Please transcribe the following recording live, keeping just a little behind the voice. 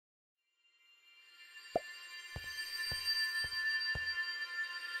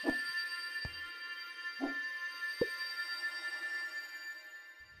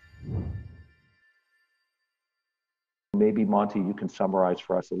maybe Monty, you can summarize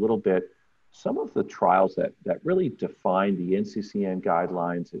for us a little bit some of the trials that really define the NCCN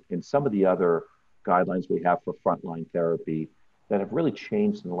guidelines and some of the other guidelines we have for frontline therapy that have really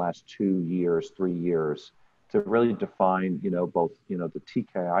changed in the last 2 years, 3 years to really define, both, the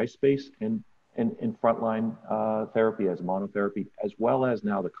TKI space and frontline therapy as monotherapy, as well as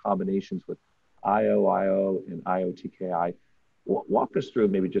now the combinations with IO, and IO-TKI. Walk us through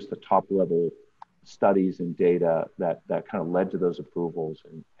maybe just the top level studies and data that kind of led to those approvals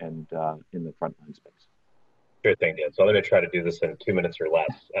and in the frontline space. Sure thing, Dan. So let me try to do this in 2 minutes or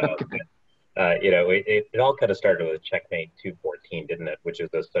less. Okay. It all kind of started with Checkmate 214, didn't it? Which is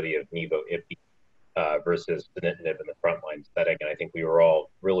the study of Nivo/Ipi versus sunitinib in the frontline setting. And I think we were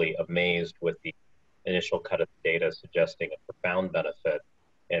all really amazed with the initial cut of data suggesting a profound benefit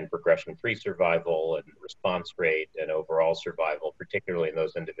in progression-free survival and response rate and overall survival, particularly in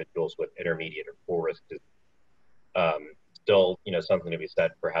those individuals with intermediate or poor risk disease. Still, something to be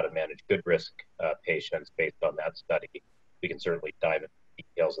said for how to manage good risk patients based on that study. We can certainly dive into the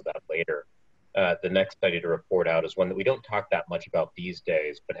details of that later. The next study to report out is one that we don't talk that much about these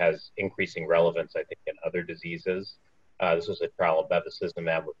days, but has increasing relevance, I think, in other diseases. This was a trial of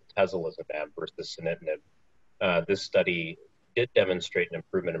bevacizumab with atezolizumab versus sunitinib. This study did demonstrate an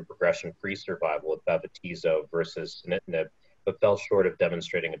improvement in progression-free survival with bevatizo versus sunitinib, but fell short of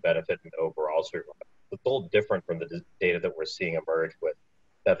demonstrating a benefit in overall survival. It's a little different from the data that we're seeing emerge with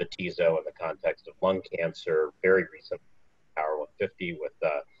bevatizo in the context of lung cancer, very recent, Power 150 with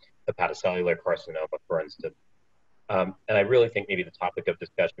hepatocellular carcinoma, for instance. And I really think maybe the topic of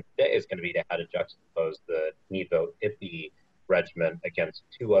discussion today is going to be how to juxtapose the Nivo/Ipi regimen against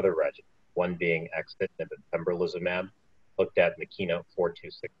two other regimens, one being axitinib and pembrolizumab, looked at in the Keynote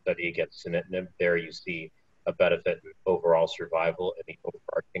 426 study against sunitinib. There you see a benefit in overall survival in the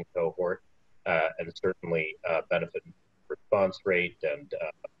overarching cohort, and certainly benefit in response rate and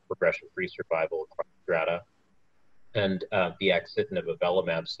progression-free survival across strata. And the axitinib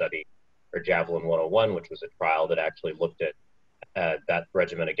avelumab study, or Javelin 101, which was a trial that actually looked at that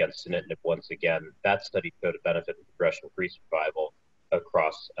regimen against sunitinib once again. That study showed a benefit in progression-free survival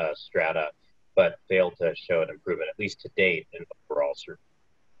across strata, but failed to show an improvement, at least to date, in overall survival.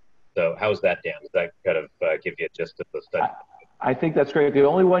 So how's that, Dan? Does that kind of give you a gist of the study? I think that's great. The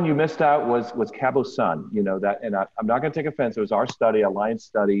only one you missed out was Cabo-Sun, and I'm not going to take offense. It was our study, Alliance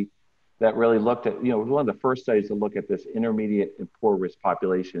study, that really looked at, it was one of the first studies to look at this intermediate and poor risk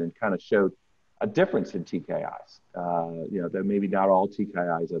population and kind of showed a difference in TKIs. That maybe not all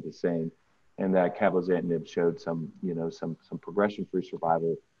TKIs are the same, and that cabozantinib showed some progression-free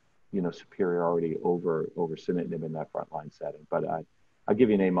survival, superiority over sunitinib in that frontline setting. But I'll give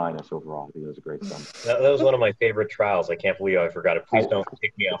you an A- overall. I think it was a great sum. That was one of my favorite trials. I can't believe I forgot it. Please don't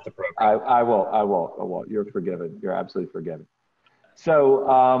take me off the program. I won't. You're forgiven. You're absolutely forgiven. So,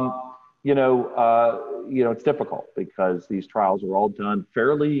 it's difficult because these trials are all done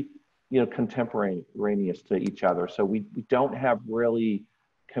fairly, contemporaneous to each other. So we don't have really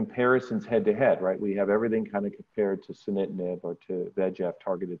comparisons head to head, right? We have everything kind of compared to sunitinib or to VEGF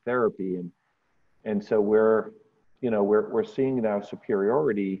targeted therapy. And so we're seeing now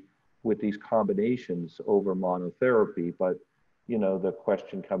superiority with these combinations over monotherapy. But, the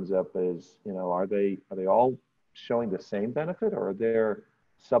question comes up is, are they all showing the same benefit, or are there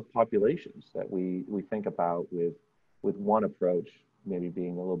subpopulations that we think about with one approach maybe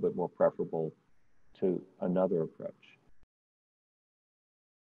being a little bit more preferable to another approach?